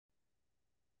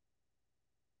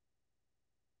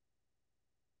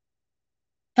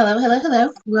Hello, hello,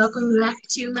 hello. Welcome back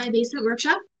to my basement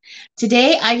workshop.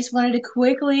 Today, I just wanted to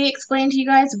quickly explain to you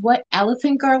guys what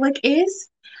elephant garlic is.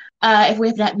 If we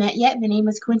have not met yet, my name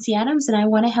is Quincy Adams, and I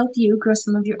want to help you grow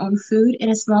some of your own food in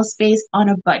a small space on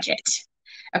a budget.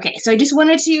 Okay, so I just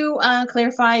wanted to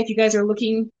clarify if you guys are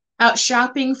looking out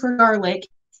shopping for garlic,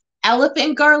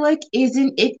 elephant garlic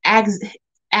isn't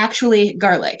actually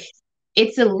garlic.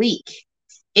 It's a leek.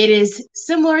 It is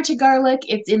similar to garlic.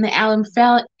 It's in the allium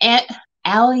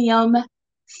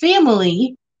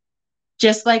family,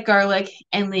 just like garlic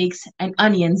and leeks and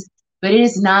onions, but it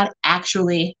is not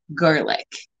actually garlic.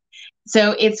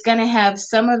 So it's going to have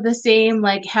some of the same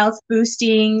like health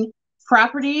boosting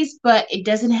properties, but it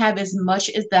doesn't have as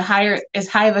much as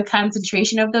high of a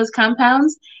concentration of those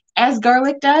compounds as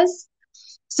garlic does.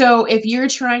 So if you're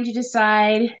trying to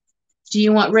decide, do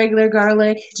you want regular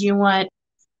garlic? Do you want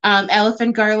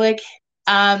elephant garlic?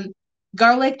 Um,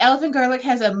 elephant garlic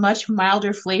has a much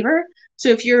milder flavor. So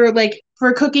if you're like,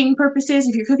 for cooking purposes,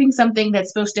 if you're cooking something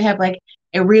that's supposed to have like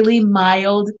a really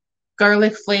mild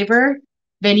garlic flavor,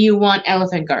 then you want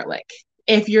elephant garlic.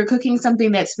 If you're cooking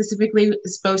something that's specifically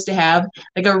supposed to have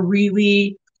like a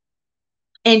really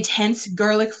intense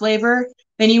garlic flavor,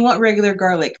 then you want regular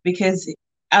garlic because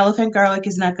elephant garlic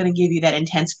is not going to give you that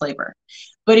intense flavor.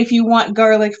 But if you want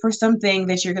garlic for something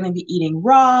that you're going to be eating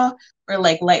raw or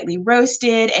like lightly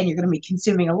roasted and you're going to be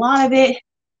consuming a lot of it,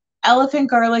 elephant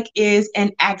garlic is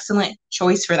an excellent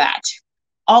choice for that.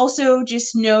 Also,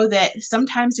 just know that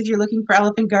sometimes if you're looking for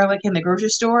elephant garlic in the grocery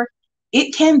store,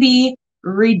 it can be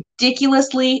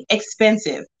ridiculously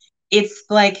expensive. It's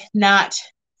like not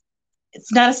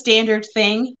it's not a standard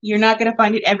thing. You're not going to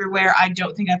find it everywhere. I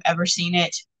don't think I've ever seen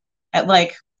it at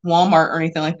like Walmart or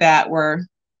anything like that where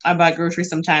I buy groceries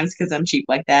sometimes because I'm cheap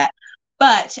like that.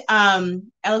 But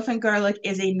elephant garlic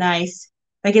is a nice,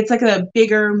 like it's like a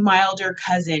bigger, milder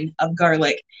cousin of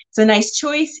garlic. It's a nice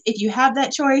choice if you have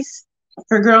that choice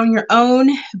for growing your own.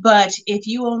 But if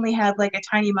you only have like a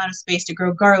tiny amount of space to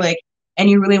grow garlic and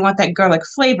you really want that garlic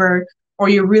flavor or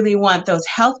you really want those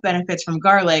health benefits from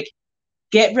garlic,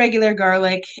 get regular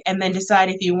garlic and then decide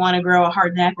if you want to grow a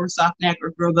hard neck or soft neck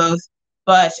or grow both.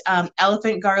 But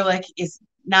elephant garlic is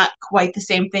not quite the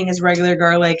same thing as regular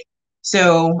garlic.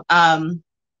 So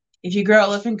if you grow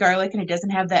elephant garlic and it doesn't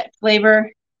have that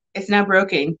flavor, it's not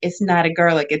broken. It's not a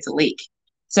garlic, it's a leek.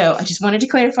 So I just wanted to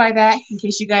clarify that in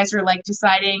case you guys are like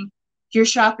deciding if you're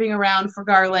shopping around for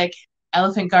garlic,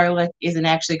 elephant garlic isn't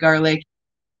actually garlic.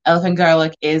 Elephant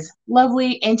garlic is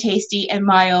lovely and tasty and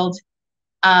mild,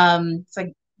 it's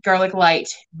like garlic light,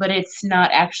 but it's not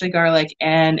actually garlic,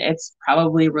 and it's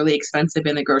probably really expensive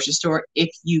in the grocery store if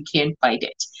you can find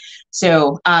it.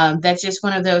 So that's just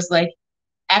one of those like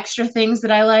extra things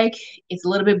that I like. It's a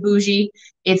little bit bougie.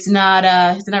 It's not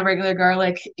regular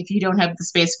garlic. If you don't have the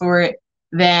space for it,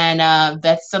 then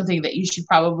that's something that you should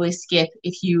probably skip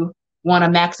if you want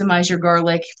to maximize your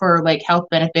garlic for like health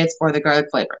benefits or the garlic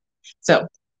flavor. So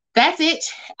that's it.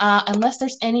 Unless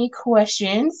there's any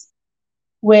questions.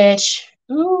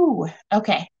 Ooh,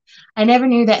 okay. I never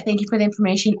knew that. Thank you for the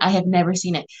information. I have never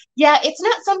seen it. Yeah, it's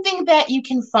not something that you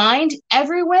can find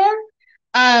everywhere.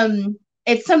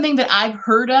 It's something that I've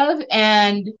heard of,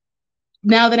 and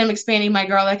now that I'm expanding my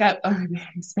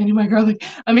expanding my garlic,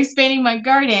 I'm expanding my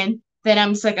garden. Then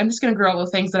I'm just like, I'm just gonna grow all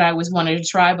the things that I always wanted to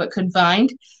try but couldn't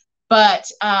find. But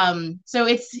so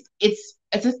it's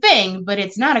a thing, but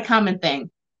it's not a common thing.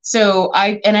 So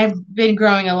I've been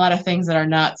growing a lot of things that are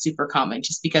not super common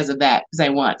just because of that, because I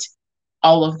want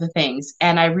all of the things.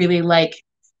 And I really like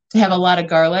to have a lot of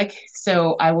garlic.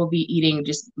 So I will be eating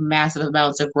just massive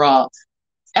amounts of raw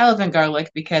elephant garlic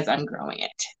because I'm growing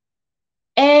it.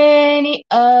 Any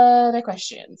other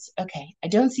questions? Okay, I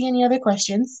don't see any other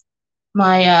questions.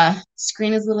 My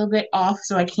screen is a little bit off,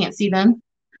 so I can't see them.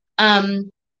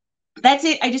 Um, that's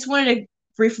it. I just wanted to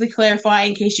briefly clarify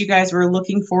in case you guys were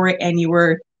looking for it and you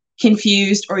were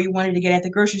confused or you wanted to get at the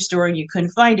grocery store and you couldn't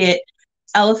find it.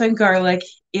 Elephant garlic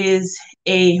is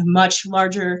a much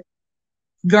larger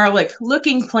garlic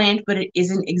looking plant, but it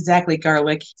isn't exactly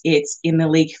garlic. It's in the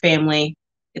leek family.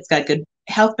 It's got good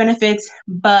health benefits,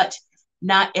 but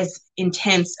not as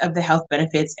intense of the health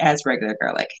benefits as regular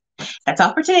garlic. That's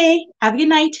all for today. Have a good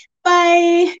night.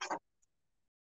 Bye.